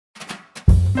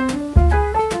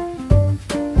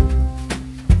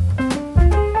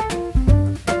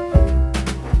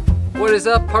What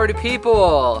is up, party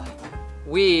people?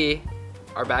 We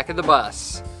are back at the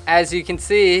bus. As you can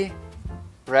see,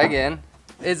 Reagan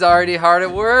is already hard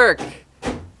at work.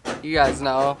 You guys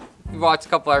know, if you watch a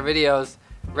couple of our videos,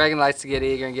 Reagan likes to get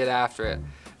eager and get after it.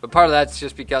 But part of that's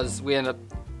just because we end up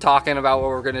talking about what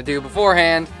we're gonna do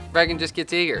beforehand. Reagan just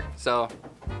gets eager, so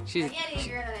she's. I get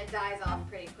eager and then it dies off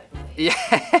pretty quickly.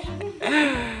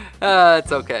 Yeah,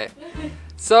 it's okay.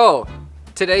 So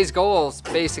today's goals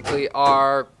basically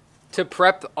are to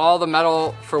prep all the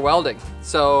metal for welding.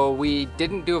 So we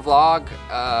didn't do a vlog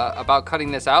about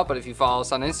cutting this out, but if you follow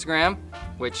us on Instagram,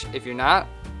 which if you're not,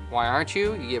 why aren't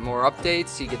you? You get more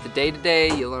updates, you get the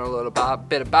day-to-day, you learn a little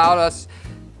bit about us.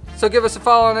 So give us a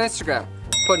follow on Instagram,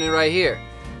 putting it right here.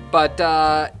 But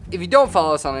if you don't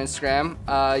follow us on Instagram,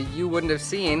 you wouldn't have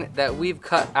seen that we've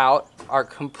cut out our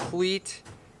complete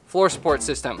floor support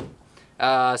system.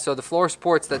 So the floor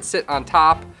supports that sit on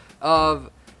top of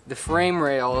the frame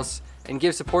rails and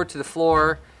give support to the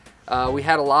floor. We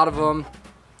had a lot of them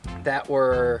that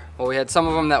were, well, we had some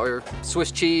of them that were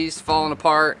Swiss cheese, falling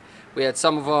apart. We had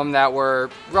some of them that were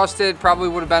rusted, probably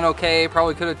would have been okay,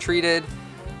 probably could have treated.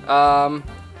 And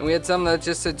we had some that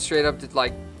just had straight up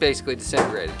like basically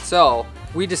disintegrated. So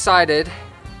we decided,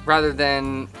 rather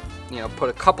than put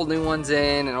a couple new ones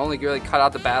in and only really cut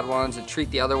out the bad ones and treat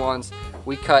the other ones,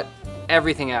 we cut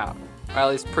everything out, or at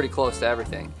least pretty close to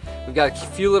everything. We've got a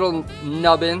few little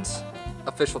nubbins,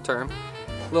 official term,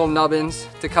 little nubbins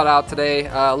to cut out today,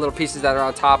 little pieces that are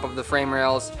on top of the frame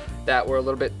rails that were a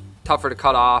little bit tougher to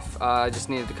cut off. I just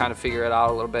needed to kind of figure it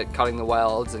out a little bit, cutting the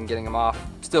welds and getting them off.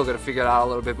 Still gonna figure it out a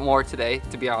little bit more today,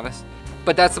 to be honest.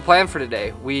 But that's the plan for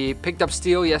today. We picked up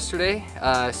steel yesterday,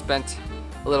 spent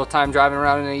a little time driving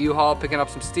around in a U-Haul, picking up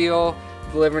some steel,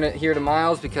 delivering it here to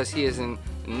Miles because he is in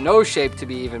no shape to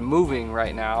be even moving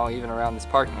right now, even around this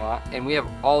parking lot. And we have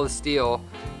all the steel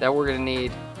that we're gonna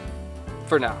need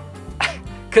for now.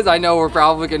 Because I know we're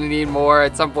probably gonna need more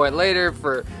at some point later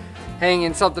for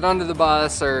hanging something under the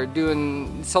bus or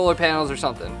doing solar panels or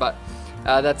something, but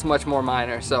that's much more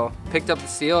minor. So picked up the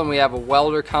steel and we have a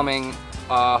welder coming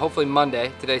hopefully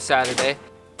Monday. Today's Saturday.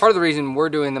 Part of the reason we're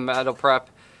doing the metal prep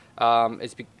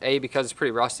is A, because it's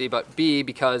pretty rusty, but B,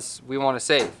 because we want to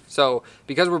save. So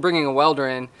because we're bringing a welder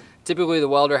in, typically the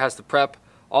welder has to prep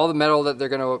all the metal that they're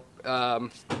going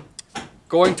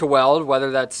to weld,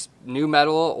 whether that's new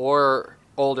metal or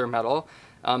older metal,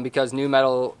 because new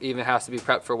metal even has to be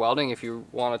prepped for welding if you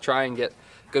want to try and get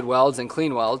good welds and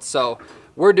clean welds. So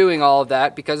we're doing all of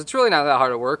that because it's really not that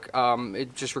hard to work.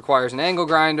 It just requires an angle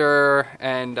grinder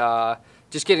and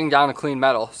just getting down to clean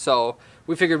metal. So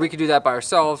we figured we could do that by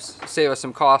ourselves, save us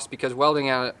some cost, because welding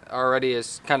it already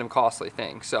is kind of a costly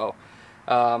thing. So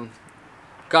got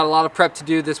a lot of prep to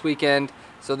do this weekend.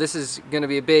 So this is gonna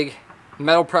be a big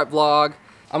metal prep vlog.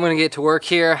 I'm gonna get to work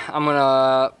here. I'm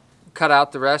gonna cut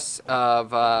out the rest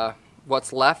of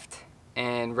what's left,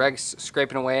 and Reg's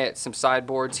scraping away at some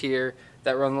sideboards here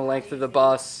that run the length of the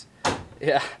bus.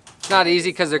 Yeah, it's not easy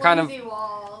because they're kind of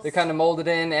molded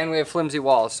in, and we have flimsy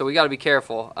walls, so we got to be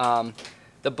careful.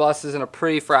 The bus is in a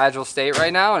pretty fragile state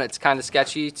right now, and it's kind of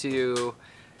sketchy to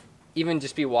even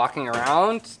just be walking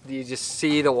around. You just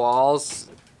see the walls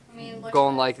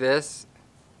going like this.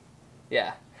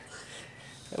 Yeah,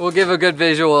 we'll give a good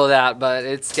visual of that, but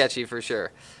it's sketchy for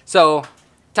sure. So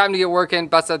time to get working.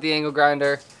 Bust out the angle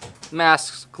grinder,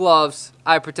 masks, gloves,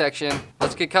 eye protection.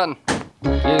 Let's get cutting.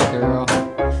 Get it, girl.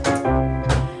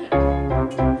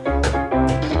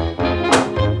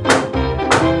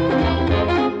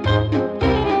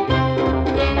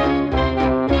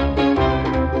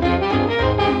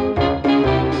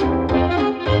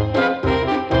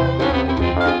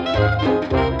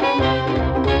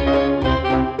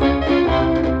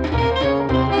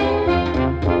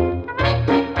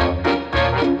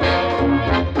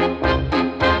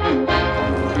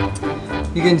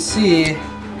 You can see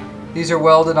these are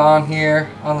welded on here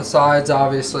on the sides,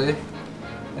 obviously,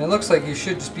 and it looks like you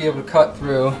should just be able to cut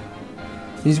through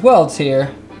these welds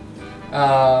here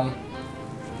and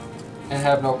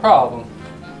have no problem.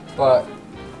 But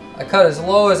I cut as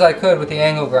low as I could with the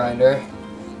angle grinder,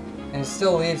 and it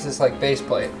still leaves this like base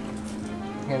plate.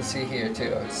 You can see here too,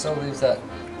 it still leaves that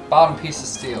bottom piece of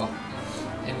steel.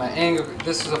 And my angle,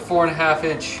 this is a 4.5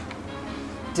 inch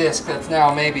disc that's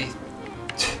now maybe,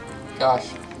 gosh,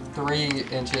 3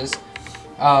 inches.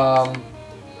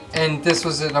 And this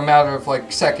was in a matter of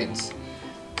like seconds.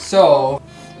 So,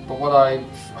 but what I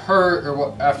heard, or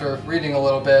what, after reading a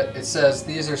little bit, it says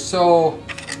these are so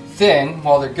thin,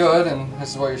 while they're good, and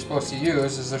this is what you're supposed to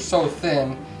use, is they're so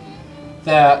thin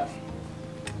that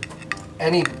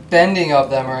any bending of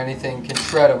them or anything can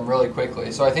shred them really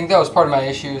quickly. So I think that was part of my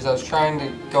issues. I was trying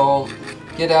to go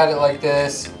get at it like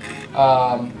this.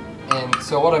 And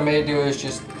so what I may do is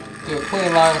just do a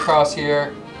clean line across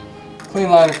here,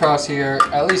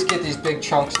 at least get these big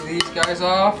chunks of these guys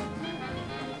off,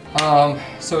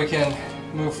 so we can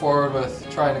move forward with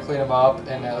trying to clean them up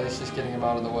and at least just getting them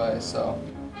out of the way. So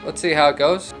let's see how it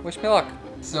goes. Wish me luck.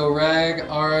 So Reg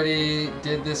already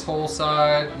did this whole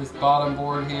side, this bottom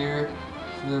board here.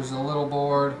 So there's a little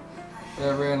board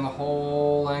that ran the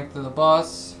whole length of the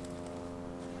bus,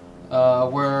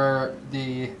 where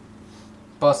the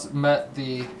bus met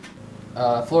the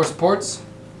floor supports.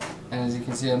 And as you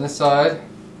can see on this side,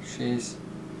 she's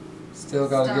still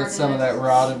got to get some of that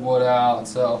rotted wood out.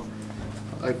 So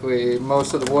like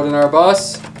most of the wood in our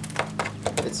bus,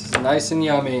 it's nice and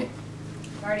yummy.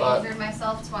 I've already injured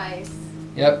myself twice.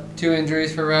 Yep, 2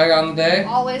 injuries for Reg on the day.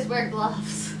 Always wear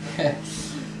gloves.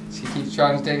 She keeps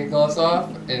trying to take her gloves off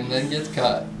and then gets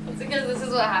cut. It's because this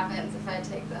is what happens if I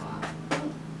take them off.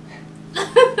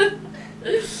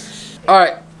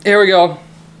 Alright, here we go.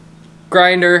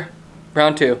 Grinder,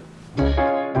 round 2.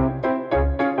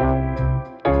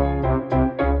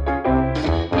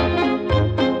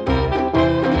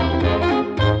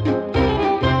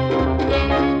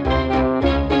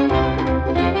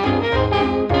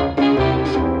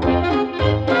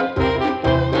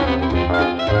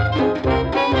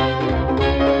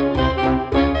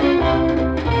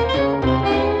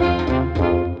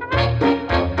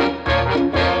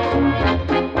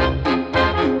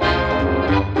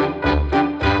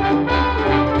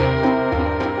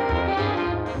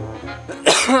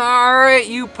 Alright,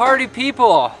 you party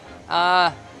people.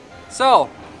 So,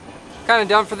 kind of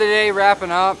done for the day,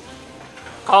 wrapping up.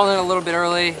 Calling it a little bit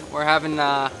early. We're having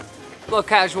a little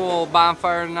casual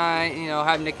bonfire tonight. You know,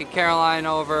 have Nick and Caroline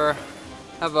over.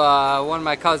 Have one of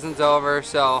my cousins over,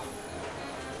 so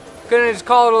gonna just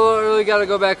call it a little early. Gotta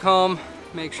go back home.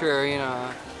 Make sure, you know,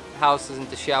 the house isn't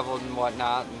disheveled and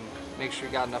whatnot. And make sure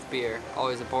you got enough beer.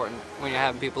 Always important when you're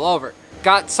having people over.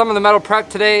 Got some of the metal prep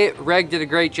today. Reg did a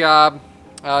great job.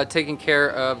 Taking care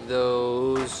of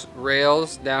those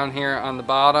rails down here on the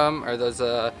bottom, or those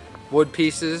wood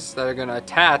pieces that are going to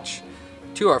attach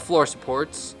to our floor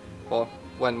supports, well,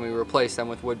 when we replace them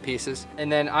with wood pieces.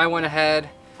 And then I went ahead,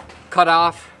 cut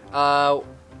off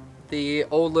the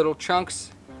old little chunks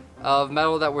of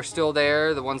metal that were still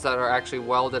there, the ones that are actually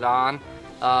welded on,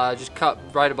 just cut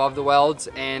right above the welds.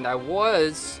 And I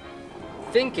was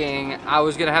thinking I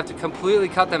was going to have to completely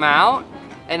cut them out,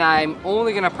 and I'm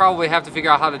only gonna probably have to figure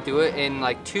out how to do it in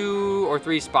like 2 or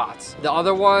 3 spots. The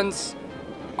other ones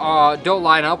don't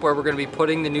line up where we're gonna be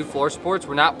putting the new floor supports.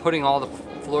 We're not putting all the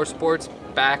floor supports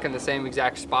back in the same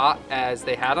exact spot as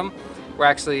they had them. We're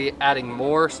actually adding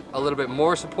a little bit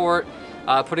more support,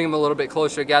 putting them a little bit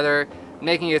closer together,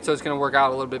 making it so it's gonna work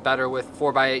out a little bit better with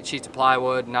 4x8 sheets of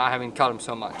plywood, not having to cut them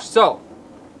so much. So,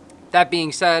 that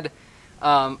being said,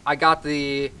 I got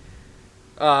the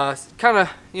kind of,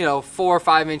 you know, 4 or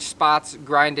 5 inch spots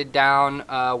grinded down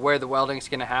where the welding is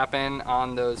going to happen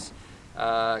on those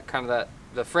kind of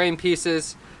the frame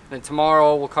pieces. And then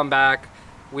tomorrow we'll come back,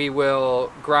 we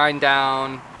will grind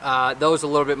down those a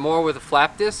little bit more with a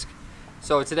flap disc.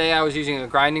 So today I was using a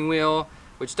grinding wheel,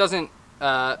 which doesn't,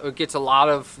 it gets a lot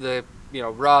of the, you know,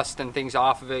 rust and things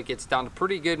off of it, gets down to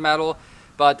pretty good metal,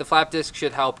 but the flap disc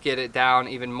should help get it down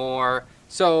even more.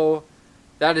 So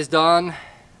that is done,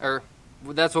 or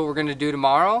that's what we're going to do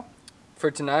tomorrow. For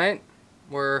tonight,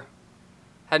 we're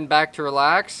heading back to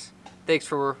relax. Thanks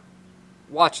for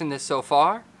watching this so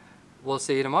far. We'll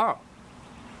see you tomorrow.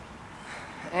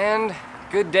 And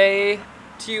good day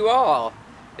to you all.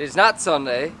 It is not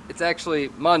Sunday, it's actually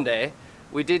Monday.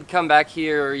 We did come back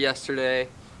here yesterday,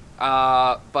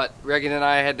 but Regan and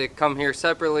I had to come here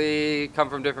separately, come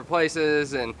from different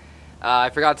places, and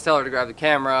I forgot to tell her to grab the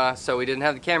camera, so we didn't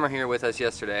have the camera here with us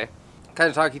yesterday. Kind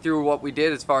of talk you through what we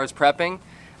did as far as prepping.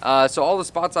 So all the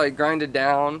spots I grinded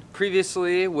down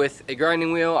previously with a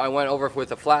grinding wheel, I went over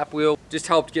with a flap wheel. Just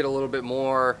helped get a little bit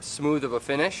more smooth of a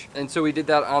finish. And so we did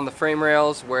that on the frame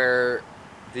rails where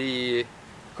the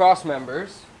cross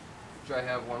members, which I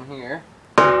have one here,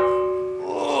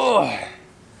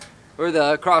 where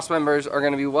the cross members are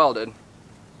going to be welded.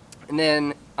 And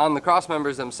then on the cross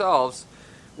members themselves,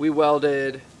 we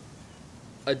welded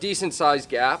a decent sized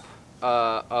gap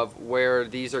of where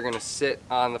these are going to sit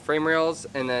on the frame rails,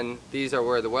 and then these are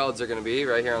where the welds are going to be,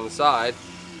 right here on the side.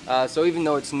 So even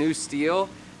though it's new steel,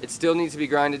 it still needs to be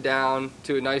grinded down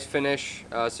to a nice finish,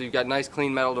 so you've got nice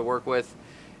clean metal to work with.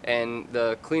 And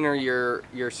the cleaner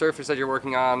your surface that you're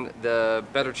working on, the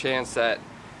better chance that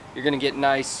you're gonna get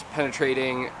nice,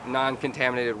 penetrating,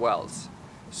 non-contaminated welds.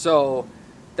 So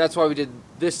that's why we did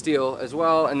this steel as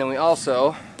well, and then we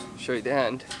also, show you the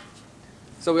end.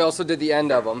 So we also did the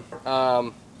end of them.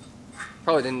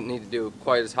 Probably didn't need to do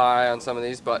quite as high on some of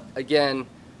these, but again,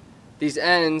 these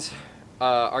ends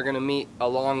are gonna meet a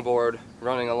longboard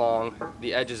running along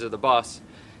the edges of the bus,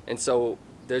 and so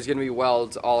there's gonna be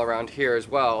welds all around here as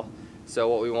well. So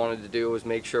what we wanted to do was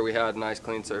make sure we had a nice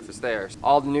clean surface there.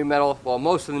 All the new metal, well,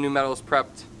 most of the new metal is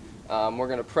prepped. We're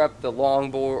gonna prep the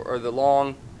longboard or the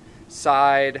long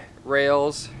side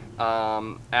rails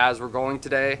as we're going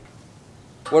today.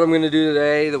 What I'm gonna do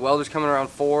today, the welder's coming around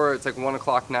 4, it's like 1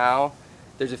 o'clock now.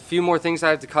 There's a few more things I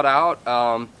have to cut out.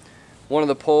 One of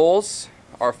the poles,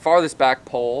 our farthest back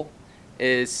pole,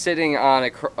 is sitting on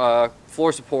a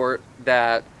floor support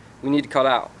that we need to cut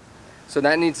out. So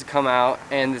that needs to come out,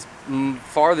 and this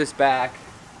farthest back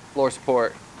floor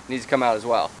support needs to come out as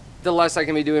well. The less I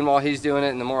can be doing while he's doing it,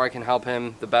 and the more I can help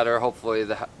him, the better. Hopefully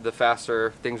the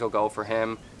faster things will go for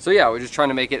him. So yeah, we're just trying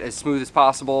to make it as smooth as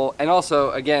possible, and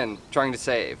also, again, trying to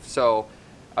save. So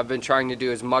I've been trying to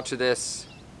do as much of this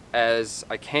as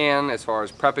I can as far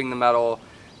as prepping the metal,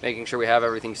 making sure we have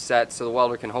everything set so the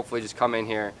welder can hopefully just come in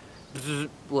here,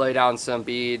 lay down some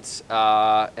beads,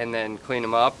 and then clean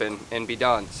them up and be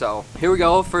done. So here we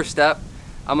go, first step.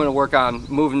 I'm gonna work on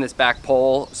moving this back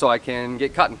pole so I can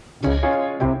get cutting.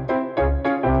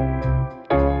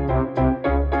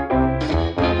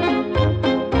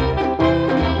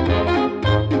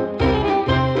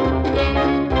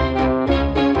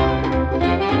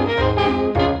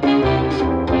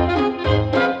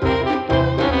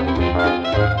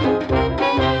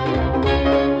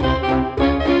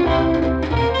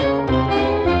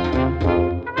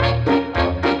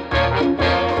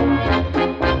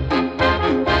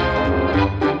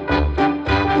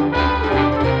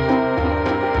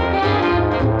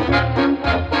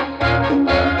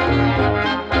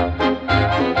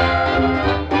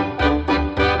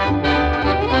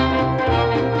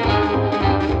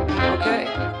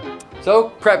 So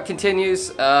prep continues.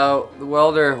 The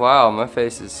welder, wow, my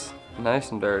face is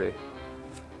nice and dirty.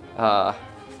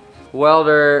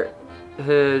 Welder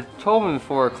had told me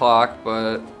 4 o'clock,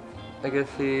 but I guess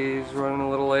he's running a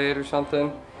little late or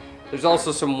something. There's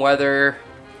also some weather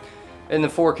in the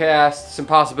forecast, some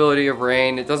possibility of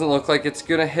rain. It doesn't look like it's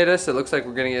gonna hit us. It looks like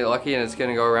we're gonna get lucky and it's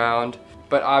gonna go around.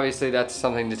 But obviously that's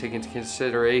something to take into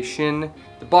consideration.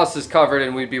 The bus is covered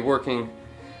and we'd be working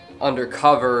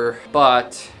undercover,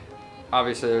 but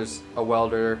obviously there's a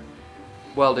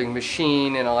welding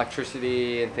machine and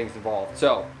electricity and things involved.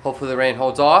 So hopefully the rain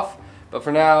holds off. But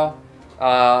for now,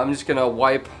 I'm just gonna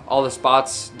wipe all the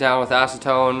spots down with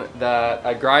acetone that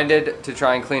I grinded to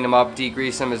try and clean them up,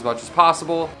 degrease them as much as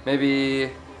possible. Maybe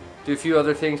do a few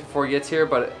other things before he gets here,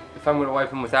 but if I'm gonna wipe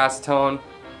them with acetone,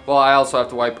 well, I also have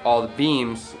to wipe all the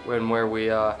beams where we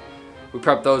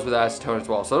prep those with acetone as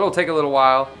well. So it'll take a little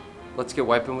while. Let's get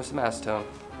wiping with some acetone.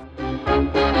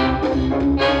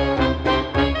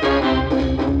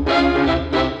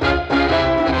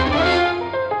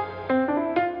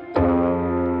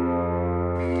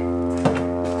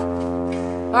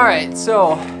 Alright,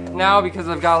 so now because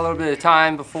I've got a little bit of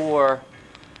time before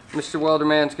Mr.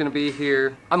 Welderman's gonna be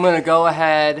here, I'm gonna go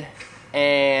ahead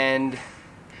and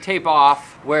tape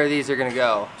off where these are gonna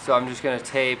go. So I'm just gonna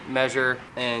tape, measure,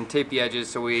 and tape the edges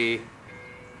so we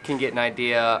can get an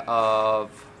idea of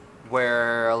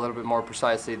where a little bit more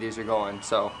precisely these are going.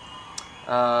 So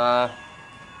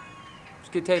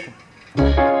just get taping.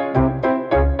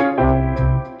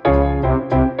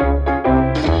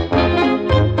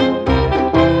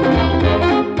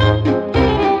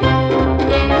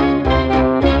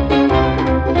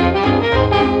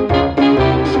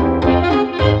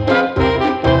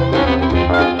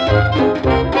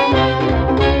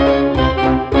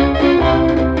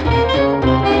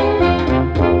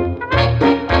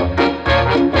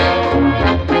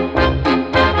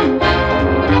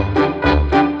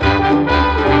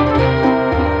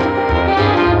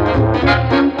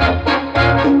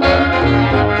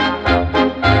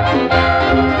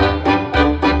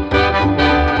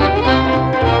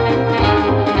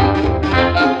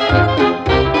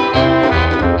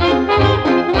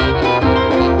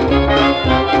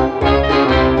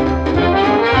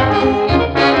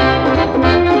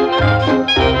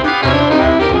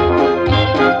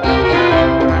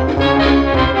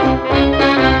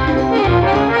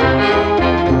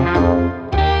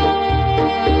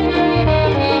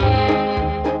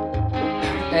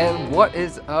 What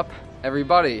is up,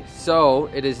 everybody? So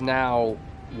it is now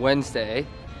Wednesday.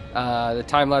 The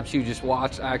time lapse you just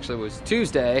watched actually was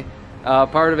Tuesday.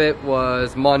 Part of it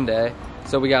was Monday.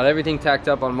 So we got everything tacked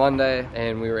up on Monday,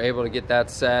 and we were able to get that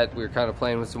set. We were kind of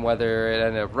playing with some weather. It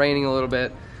ended up raining a little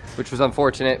bit, which was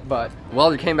unfortunate, but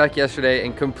welder came back yesterday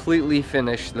and completely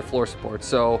finished the floor support.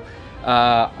 So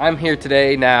I'm here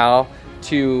today now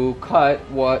to cut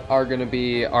what are gonna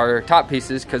be our top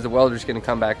pieces, because the welder's gonna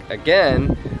come back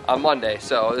again on Monday.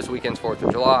 So this weekend's 4th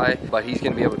of July, but he's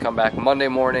gonna be able to come back Monday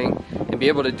morning and be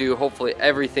able to do hopefully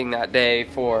everything that day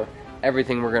for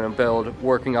everything we're gonna build,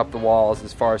 working up the walls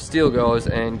as far as steel goes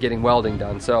and getting welding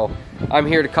done. So I'm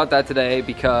here to cut that today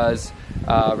because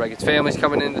Reagan's family's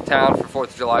coming into town for 4th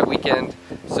of July weekend.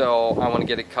 So I wanna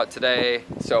get it cut today.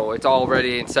 So it's all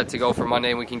ready and set to go for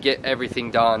Monday, and we can get everything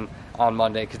done on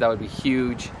Monday, because that would be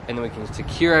huge. And then we can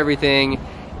secure everything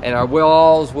and our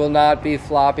walls will not be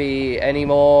floppy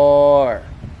anymore.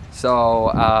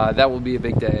 So that will be a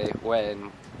big day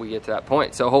when we get to that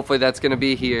point. So hopefully that's gonna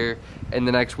be here in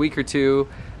the next week or two,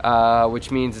 which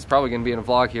means it's probably gonna be in a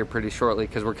vlog here pretty shortly,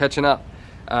 because we're catching up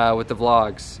with the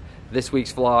vlogs. This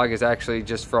week's vlog is actually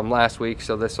just from last week,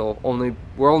 so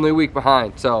we're only a week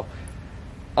behind. So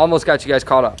almost got you guys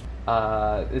caught up.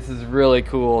 This is really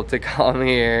cool to come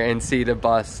here and see the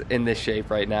bus in this shape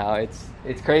right now.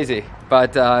 It's crazy,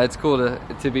 but it's cool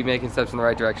to be making steps in the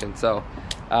right direction. So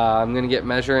I'm gonna get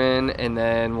measuring and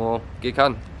then we'll get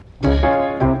cutting.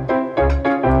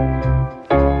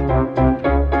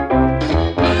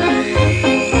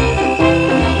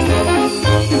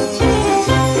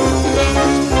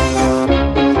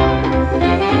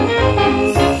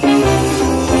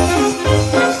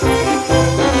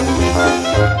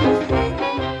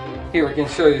 Here, we can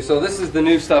show you. So this is the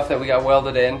new stuff that we got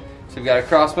welded in. So we've got a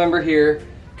cross member here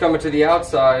coming to the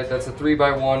outside. That's a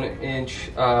 3x1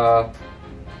 inch,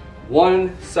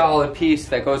 one solid piece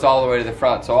that goes all the way to the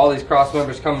front. So all these cross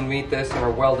members come and meet this and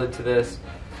are welded to this.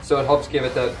 So it helps give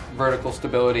it that vertical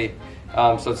stability.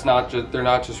 So it's not just, they're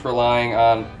not just relying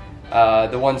on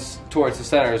the ones towards the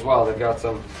center as well. They've got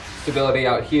some stability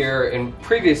out here, and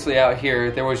previously out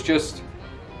here there was just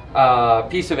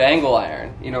piece of angle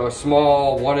iron, you know, a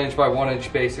small 1 inch by 1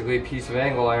 inch basically piece of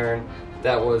angle iron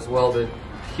that was welded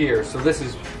here. So this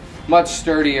is much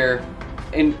sturdier,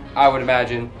 I would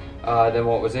imagine, than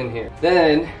what was in here.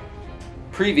 Then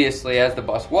previously, as the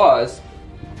bus was,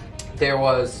 there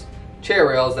was chair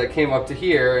rails that came up to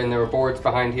here, and there were boards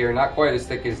behind here, not quite as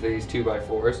thick as these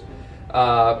 2x4s,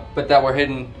 but that were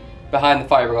hidden behind the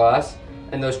fiberglass.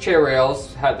 And those chair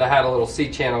rails that had a little C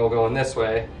channel going this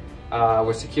way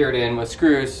was secured in with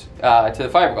screws to the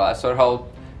fiberglass, so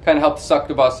it kind of helped suck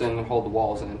the bus in and hold the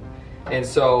walls in. And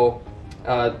so,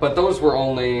 but those were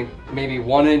only maybe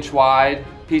 1 inch wide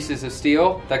pieces of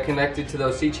steel that connected to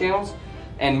those C channels.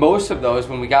 And most of those,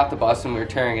 when we got the bus and we were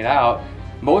tearing it out,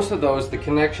 most of those, the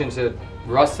connections had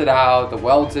rusted out, the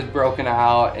welds had broken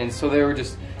out, and so they were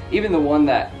just, even the one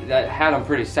that had them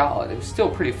pretty solid, it was still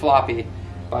pretty floppy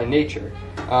by nature.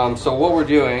 So what we're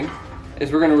doing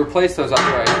is we're going to replace those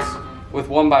uprights with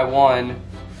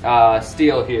 1x1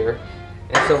 steel here.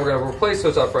 And so we're going to replace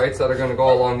those uprights that are going to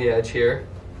go along the edge here.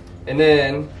 And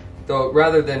then,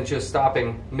 rather than just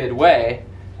stopping midway,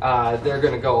 they're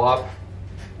going to go up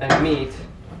and meet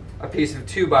a piece of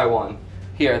 2x1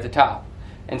 here at the top.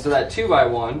 And so that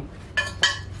 2x1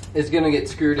 is going to get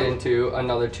screwed into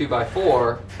another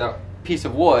 2x4, that piece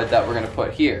of wood that we're going to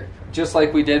put here. Just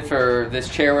like we did for this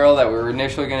chair rail that we were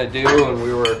initially going to do, and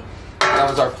that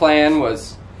was our plan,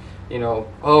 was, you know,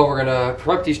 oh, we're gonna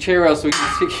prep these chair rails so we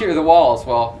can secure the walls.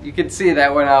 Well, you could see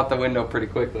that went out the window pretty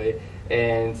quickly,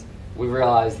 and we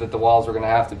realized that the walls were gonna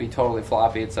have to be totally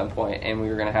floppy at some point, and we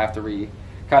were gonna have to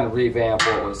kind of revamp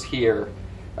what was here,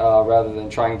 rather than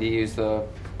trying to use the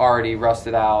already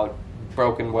rusted out,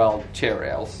 broken weld chair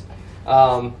rails.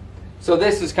 So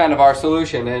this is kind of our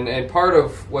solution, and part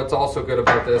of what's also good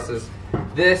about this is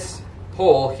this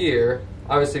hole here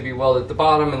obviously be welded at the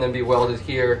bottom and then be welded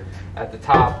here at the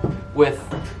top with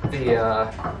the,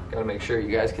 gotta make sure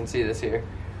you guys can see this here,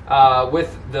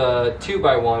 with the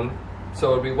 2x1.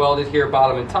 So it'd be welded here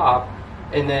bottom and top,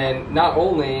 and then not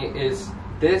only is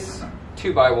this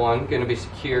 2x1 going to be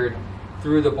secured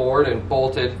through the board and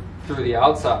bolted through the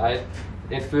outside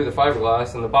and through the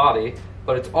fiberglass and the body,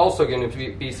 but it's also going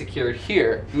to be secured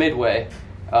here midway,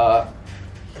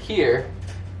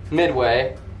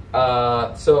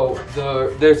 so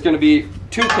there's going to be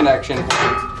two connection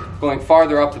points going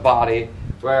farther up the body,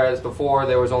 whereas before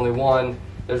there was only one.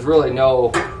 There's really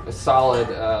no solid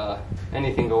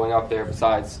anything going up there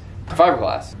besides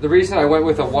fiberglass. The reason I went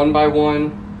with a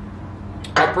 1x1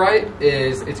 upright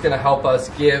is it's going to help us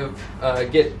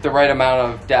get the right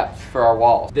amount of depth for our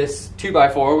walls. This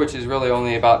 2x4, which is really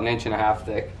only about 1.5 inches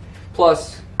thick,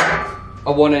 plus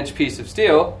a 1 inch piece of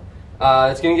steel,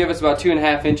 It's going to give us about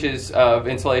 2.5 inches of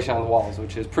insulation on the walls,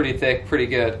 which is pretty thick, pretty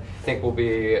good. I think will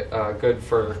be good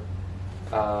for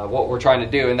what we're trying to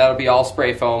do, and that'll be all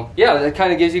spray foam. Yeah, that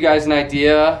kind of gives you guys an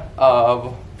idea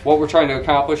of what we're trying to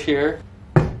accomplish here.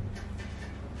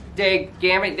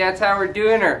 Dadgummit, that's how we're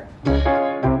doing her.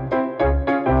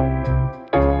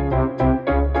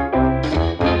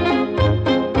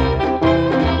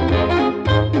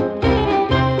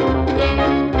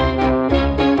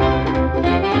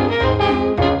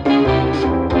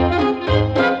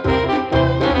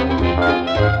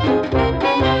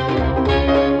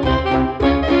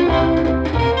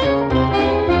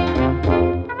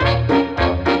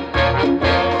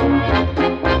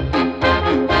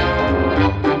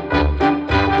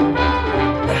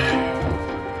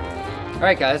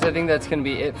 Alright guys, I think that's going to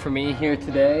be it for me here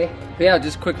today. But yeah,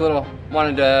 just quick little,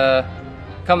 wanted to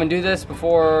come and do this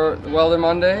before the Welder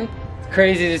Monday. It's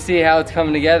crazy to see how it's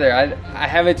coming together. I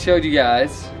haven't showed you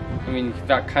guys. I mean, you've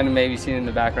got kind of maybe seen in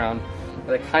the background.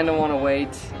 But I kind of want to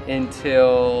wait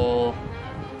until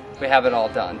we have it all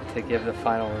done to give the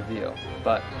final review.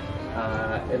 But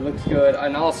it looks good.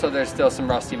 And also there's still some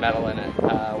rusty metal in it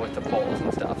with the poles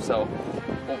and stuff. So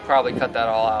we'll probably cut that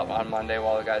all out on Monday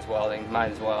while the guy's welding.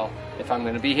 Might as well. If I'm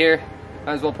going to be here,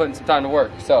 might as well put in some time to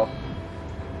work. So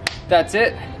that's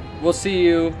it. We'll see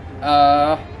you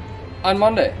on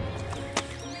Monday.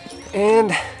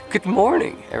 And good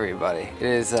morning, everybody. It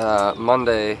is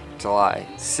Monday, July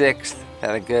 6th.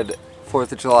 Had a good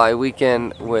 4th of July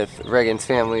weekend with Reagan's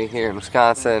family here in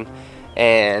Wisconsin.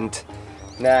 And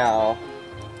now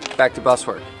back to bus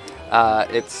work.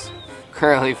 It's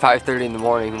currently 5:30 in the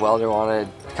morning. Welder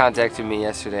contacted me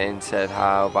yesterday and said,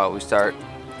 how about we start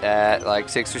at like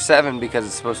 6 or 7 because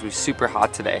it's supposed to be super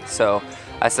hot today. So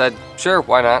I said, sure,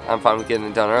 why not? I'm fine with getting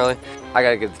it done early. I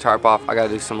gotta get the tarp off. I gotta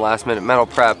do some last minute metal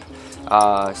prep.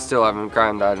 Still haven't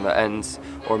ground out the ends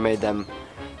or made them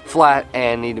flat,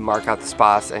 and need to mark out the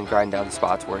spots and grind down the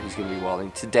spots where he's gonna be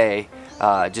welding today,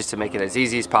 just to make it as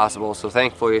easy as possible. So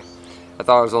thankfully, I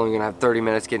thought I was only gonna have 30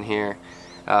 minutes getting here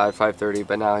at 5:30,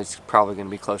 but now he's probably gonna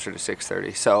be closer to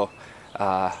 6:30. So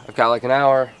I've got like an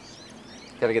hour.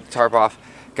 Gotta get the tarp off.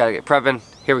 Gotta get prepping.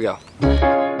 Here we go.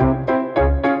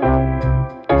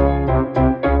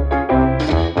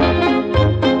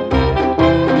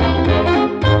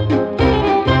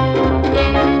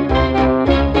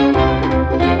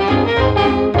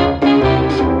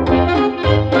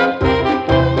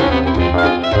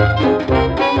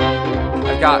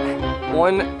 I've got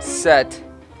one set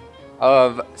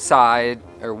of one side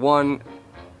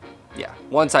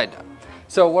done.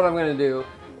 So what I'm gonna do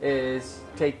is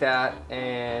take that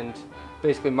and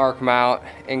basically mark them out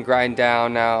and grind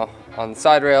down now on the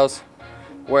side rails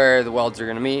where the welds are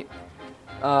gonna meet.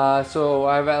 So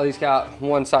I've at least got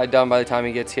one side done by the time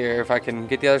he gets here. If I can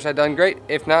get the other side done, great.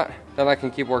 If not, then I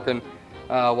can keep working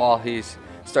while he's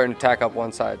starting to tack up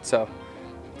one side. So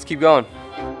let's keep going.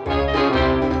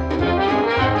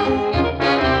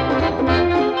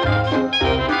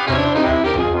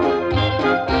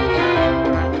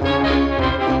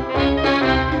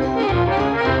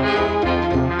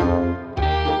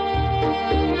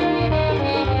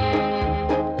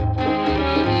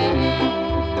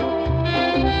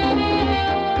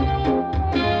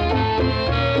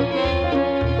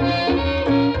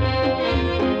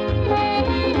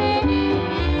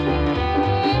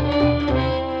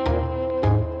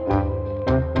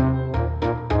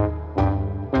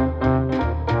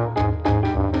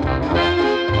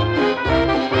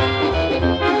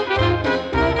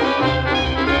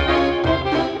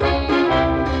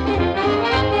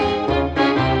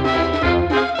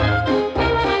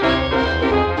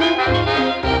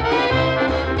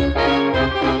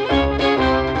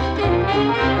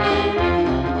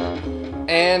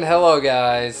 And hello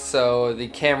guys, so the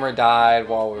camera died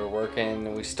while we were working,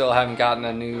 and we still haven't gotten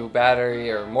a new battery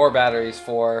or more batteries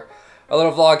for our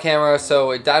little vlog camera,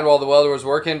 so it died while the welder was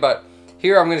working. But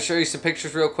here I'm going to show you some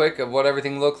pictures real quick of what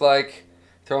everything looked like.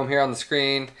 Throw them here on the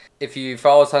screen. If you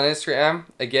follow us on Instagram,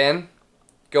 again,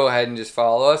 go ahead and just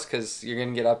follow us because you're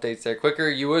going to get updates there quicker.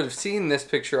 You would have seen this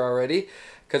picture already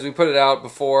because we put it out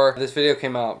before this video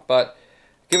came out, but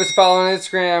give us a follow on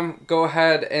Instagram. Go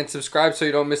ahead and subscribe so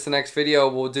you don't miss the next video.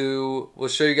 We'll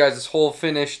show you guys this whole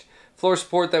finished floor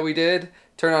support that we did.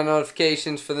 Turn on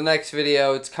notifications for the next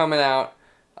video. It's coming out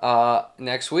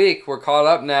next week. We're caught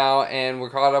up now, and we're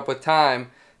caught up with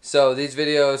time. So these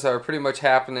videos are pretty much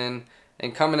happening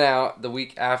and coming out the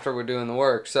week after we're doing the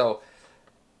work. So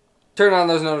turn on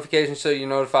those notifications so you're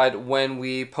notified when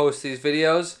we post these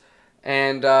videos.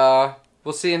 And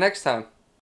we'll see you next time.